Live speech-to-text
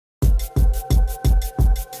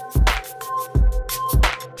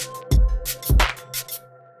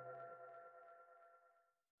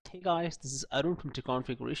Guys, this is Arun from Tech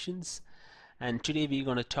Configurations, and today we're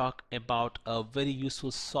going to talk about a very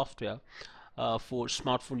useful software for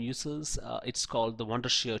smartphone users. It's called the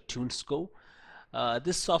Wondershare TunesGo.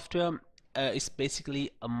 This software is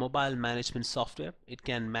basically a mobile management software. It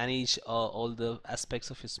can manage all the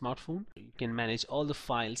aspects of your smartphone. You can manage all the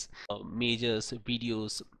files, majors,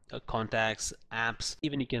 videos, contacts, apps.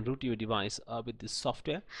 Even you can root your device with this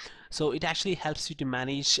software. So it actually helps you to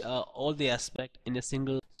manage all the aspect in a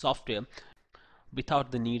single software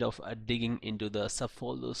without the need of digging into the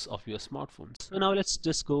subfolders of your smartphones. So now let's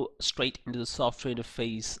just go straight into the software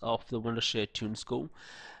interface of the Wondershare TunesGo,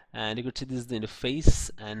 and you could see this is the interface,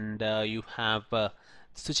 and you have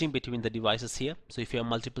switching between the devices here. So if you have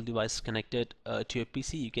multiple devices connected to your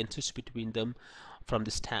PC, you can switch between them from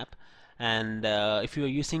this tab. And if you are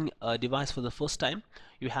using a device for the first time,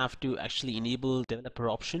 you have to actually enable developer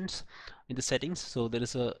options in the settings. So there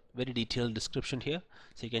is a very detailed description here,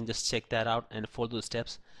 so you can just check that out and follow the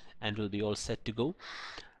steps and we'll be all set to go.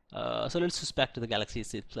 So let's switch back to the Galaxy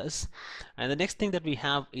S8 Plus, and the next thing that we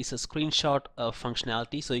have is a screenshot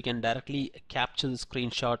functionality. So you can directly capture the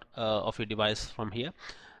screenshot of your device from here.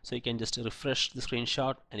 So you can just refresh the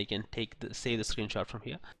screenshot and you can save the screenshot from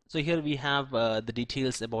here. So here we have the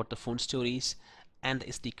details about the phone storage and the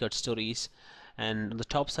SD card storage, and on the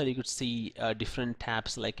top side you could see different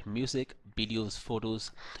tabs like music, videos,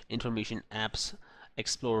 photos, information, apps,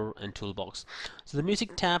 Explorer, and Toolbox. So the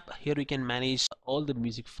music tab, here we can manage all the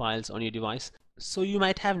music files on your device. So you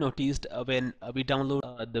might have noticed when we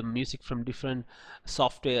download the music from different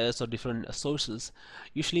softwares or different sources,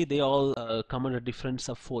 usually they all come under different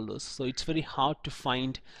subfolders. So it's very hard to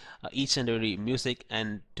find each and every music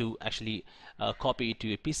and to actually copy it to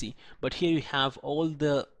your PC. But here you have all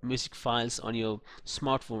the music files on your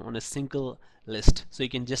smartphone on a single list, so you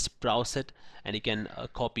can just browse it and you can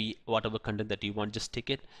copy whatever content that you want. Just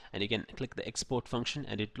tick it and you can click the export function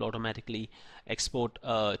and it will automatically export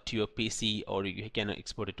to your PC, or you can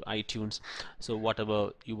export it to iTunes, so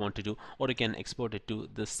whatever you want to do, or you can export it to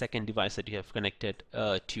the second device that you have connected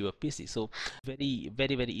to your PC. So very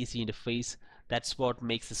easy interface. That's what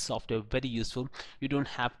makes this software very useful. You don't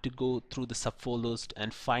have to go through the subfolders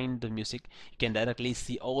and find the music. You can directly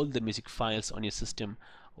see all the music files on your system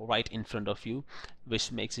right in front of you, which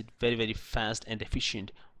makes it very fast and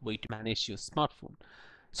efficient way to manage your smartphone.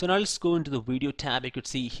 So now let's go into the video tab. You could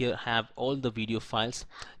see here have all the video files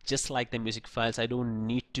just like the music files. I don't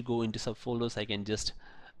need to go into subfolders. I can just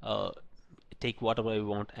take whatever I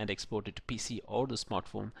want and export it to PC or the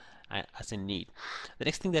smartphone as I need. The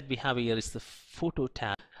next thing that we have here is the photo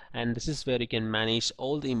tab, and this is where you can manage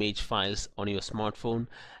all the image files on your smartphone.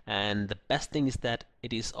 And the best thing is that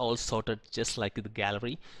it is all sorted just like the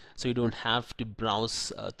gallery, so you don't have to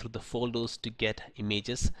browse through the folders to get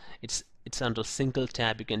images. It's under a single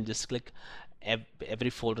tab. You can just click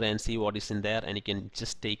every folder and see what is in there, and you can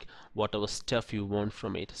just take whatever stuff you want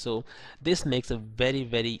from it. So this makes it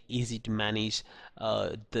very easy to manage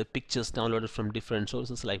the pictures downloaded from different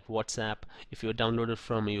sources like WhatsApp. If you downloaded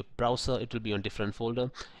from your browser, it will be on different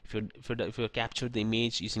folder. If you captured the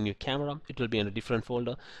image using your camera, it will be on a different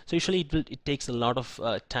folder. So usually it takes a lot of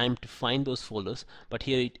time to find those folders, but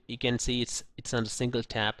here you can see it's under a single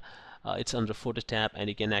tab. It's under photo tab, and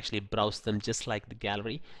you can actually browse them just like the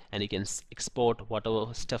gallery, and you can export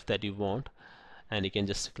whatever stuff that you want, and you can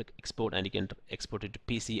just click export and you can export it to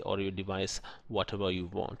PC or your device, whatever you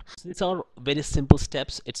want. So these are very simple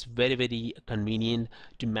steps. It's very convenient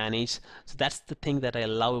to manage. So that's the thing that I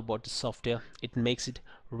love about the software. It makes it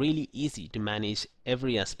really easy to manage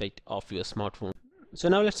every aspect of your smartphone. So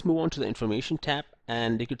now let's move on to the information tab,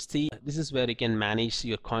 and you could see this is where you can manage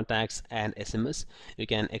your contacts and SMS. You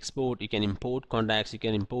can export, you can import contacts, you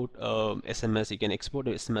can import SMS, you can export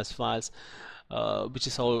SMS files, which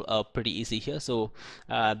is all pretty easy here. So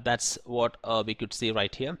that's what we could see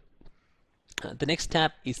right here. The next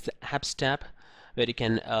tab is the apps tab, where you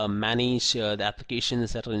can manage the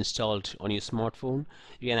applications that are installed on your smartphone.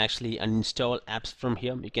 You can actually uninstall apps from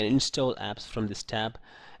here. You can install apps from this tab,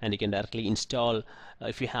 and you can directly install.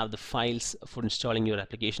 If you have the files for installing your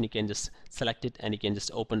application, you can just select it and you can just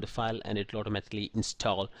open the file, and it will automatically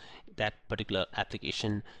install that particular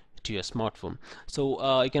application to your smartphone.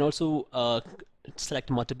 So you can also select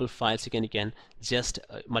multiple files. You can just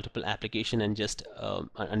multiple application and just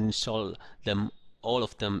uninstall them, all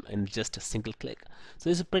of them, in just a single click. So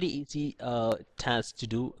it's a pretty easy task to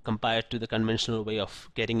do compared to the conventional way of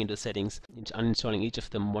getting into settings, uninstalling each of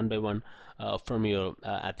them one by one from your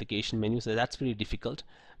application menu. So that's pretty difficult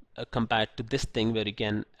compared to this thing where you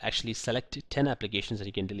can actually select 10 applications and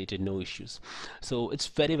you can delete it, no issues. So it's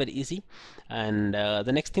very easy. And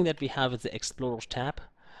the next thing that we have is the Explorer tab.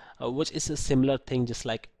 which is a similar thing, just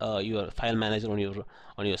like your file manager on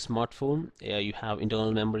your smartphone. You have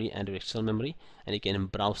internal memory and external memory, and you can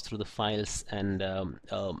browse through the files and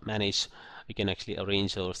manage. You can actually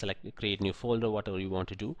arrange or select, create new folder, whatever you want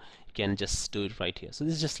to do. You can just do it right here. So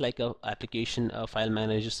this is just like a application, a file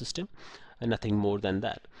manager system, and nothing more than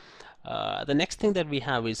that. The next thing that we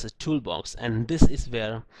have is a toolbox, and this is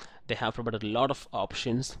where they have provided a lot of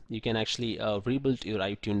options. You can actually rebuild your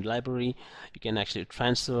iTunes library. You can actually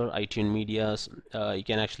transfer iTunes medias. You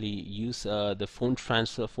can actually use the phone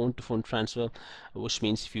transfer, phone to phone transfer, which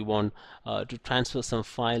means if you want to transfer some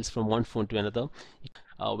files from one phone to another,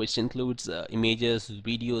 which includes images,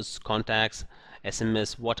 videos, contacts,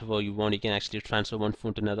 SMS, whatever you want. You can actually transfer one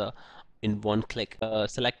phone to another in one click.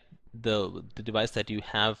 Select the device that you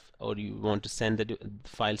have or you want to send the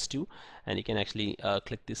files to, and you can actually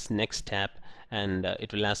click this next tab, and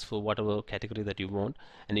it will ask for whatever category that you want,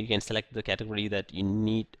 and you can select the category that you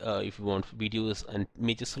need. If you want videos and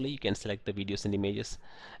images only, you can select the videos and images,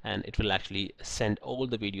 and it will actually send all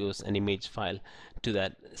the videos and image file to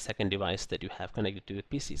that second device that you have connected to the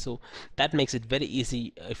PC. So that makes it very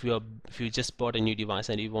easy if you just bought a new device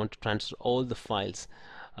and you want to transfer all the files.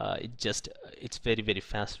 It's very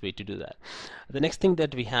fast way to do that. The next thing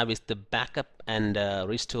that we have is the backup and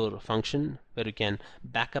restore function, where you can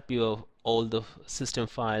back up your all the system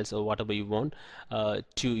files or whatever you want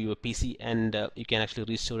to your PC, and you can actually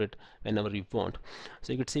restore it whenever you want.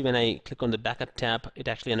 So you could see when I click on the backup tab, it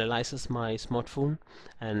actually analyzes my smartphone,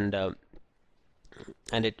 and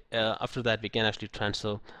it after that we can actually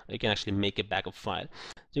transfer, you can actually make a backup file.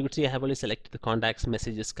 So you could see I have only selected the contacts,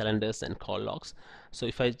 messages, calendars and call logs. So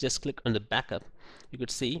if I just click on the backup, you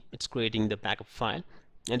could see it's creating the backup file.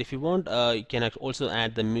 And if you want, you can also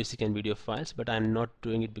add the music and video files, but I'm not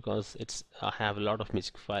doing it because I have a lot of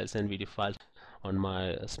music files and video files on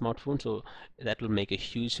my smartphone, so that will make a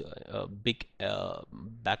huge big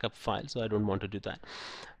backup file, so I don't want to do that.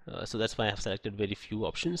 So that's why I have selected very few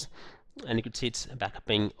options. And you can see it's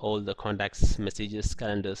backupping all the contacts, messages,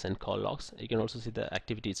 calendars and call logs. You can also see the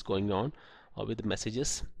activities going on with the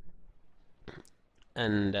messages,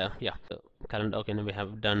 and yeah, the calendar. Okay, now we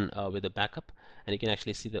have done with the backup, and you can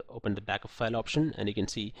actually see the open the backup file option, and you can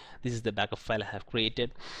see this is the backup file I have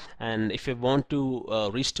created. And if you want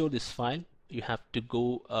to restore this file, you have to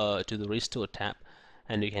go to the restore tab,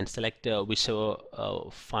 and you can select whichever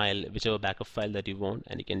whichever backup file that you want,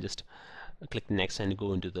 and you can just click next and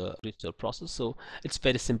go into the restore process. So it's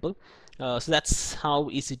very simple. So that's how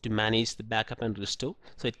easy to manage the backup and restore.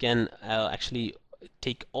 So it can actually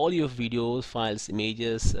take all your videos, files,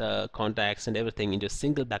 images, contacts and everything into a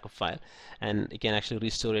single backup file, and you can actually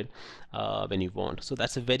restore it when you want. So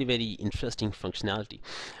that's a very interesting functionality.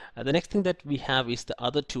 The next thing that we have is the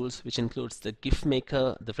other tools, which includes the GIF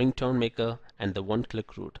maker, the ringtone maker and the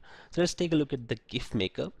one-click route. So let's take a look at the GIF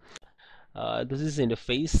maker. This is the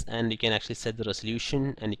interface, and you can actually set the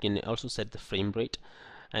resolution, and you can also set the frame rate,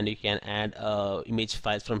 and you can add image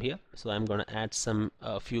files from here. So I'm going to add some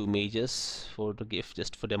few images for the GIF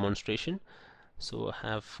just for demonstration. So I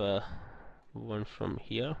have one from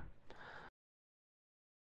here.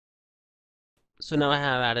 So now I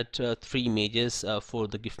have added 3 images for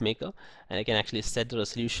the GIF maker, and I can actually set the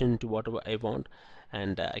resolution to whatever I want,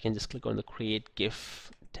 and I can just click on the create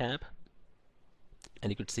GIF tab, and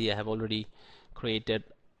you could see I have already created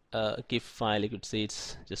a GIF file. You could see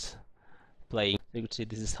it's just playing. You could see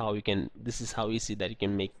this is how easy that you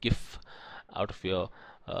can make GIF out of your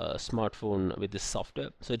smartphone with this software.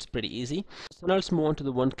 So it's pretty easy. So now let's move on to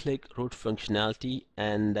the one-click route functionality,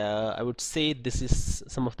 and I would say this is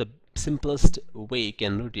some of the simplest way you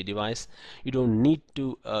can root your device. You don't need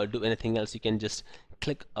to do anything else. You can just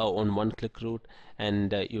click on one-click route,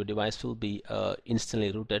 and your device will be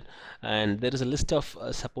instantly rooted. And there is a list of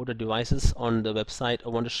supported devices on the website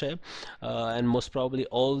of Wondershare, and most probably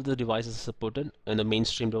all the devices are supported, and the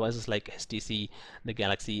mainstream devices like HTC, the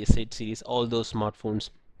Galaxy S8 series, all those smartphones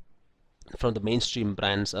from the mainstream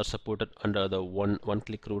brands are supported under the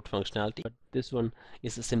one-click root functionality. But this one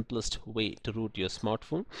is the simplest way to root your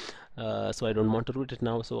smartphone, so I don't want to root it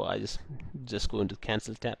now, so I just go into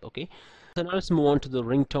cancel tab. Okay, so now let's move on to the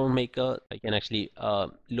ringtone maker. You can actually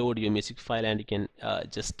load your music file, and you can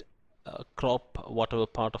just crop whatever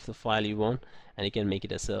part of the file you want, and you can make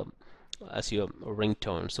it as your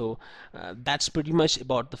ringtone. So that's pretty much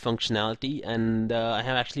about the functionality, and I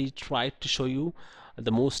have actually tried to show you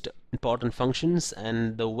the most important functions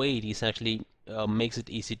and the way it is actually makes it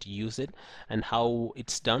easy to use it and how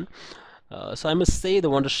it's done. So I must say the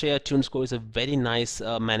Wondershare TunesGo is a very nice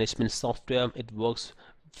management software. It works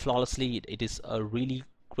flawlessly. It is a really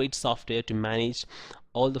great software to manage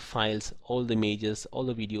all the files, all the images, all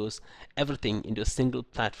the videos, everything into a single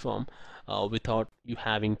platform without you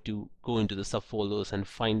having to go into the subfolders and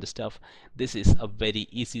find the stuff. This is a very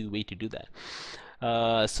easy way to do that.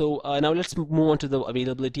 Now let's move on to the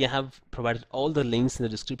availability. I have provided all the links in the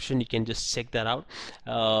description. You can just check that out,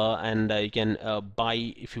 and you can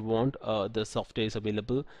buy if you want. The software is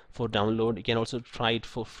available for download. You can also try it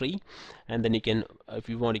for free, and then you can, if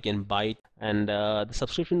you want, you can buy it. And the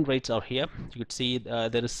subscription rates are here. You could see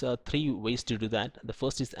there is 3 ways to do that. The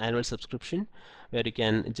first is annual subscription, where you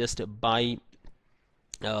can just buy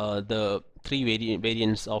the 3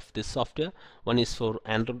 variants of this software. One is for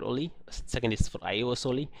Android only, second is for iOS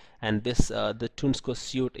only, and this the TunesGo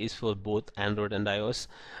suite is for both Android and iOS,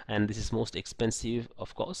 and this is most expensive,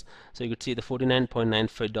 of course. So you could see the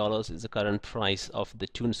 $49.95 is the current price of the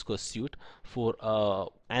TunesGo suite for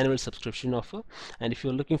annual subscription offer. And if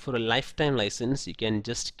you're looking for a lifetime license, you can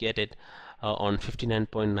just get it on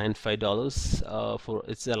 $59.95 for,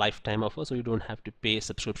 it's a lifetime offer, so you don't have to pay a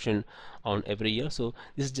subscription on every year. So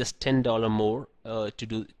this is just $10 more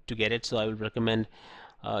to get it. So I will recommend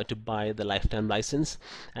to buy the lifetime license.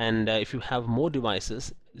 And if you have more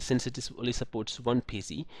devices, since it is only supports one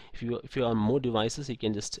PC, if you have more devices, you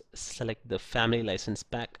can just select the family license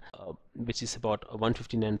pack, which is about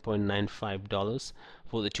 $159.95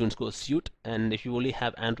 for the TunesGo suite. And if you only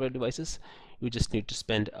have Android devices, you just need to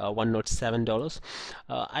spend $107.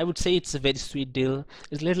 I would say it's a very sweet deal.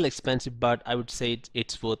 It's a little expensive, but I would say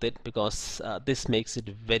it's worth it, because this makes it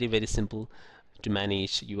very, very simple to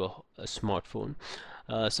manage your smartphone.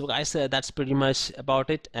 So guys, that's pretty much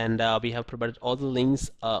about it, and we have provided all the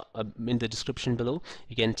links in the description below.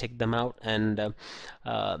 You can check them out, and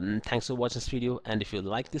thanks for watching this video. And if you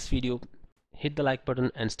like this video, hit the like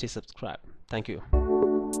button and stay subscribed. Thank you.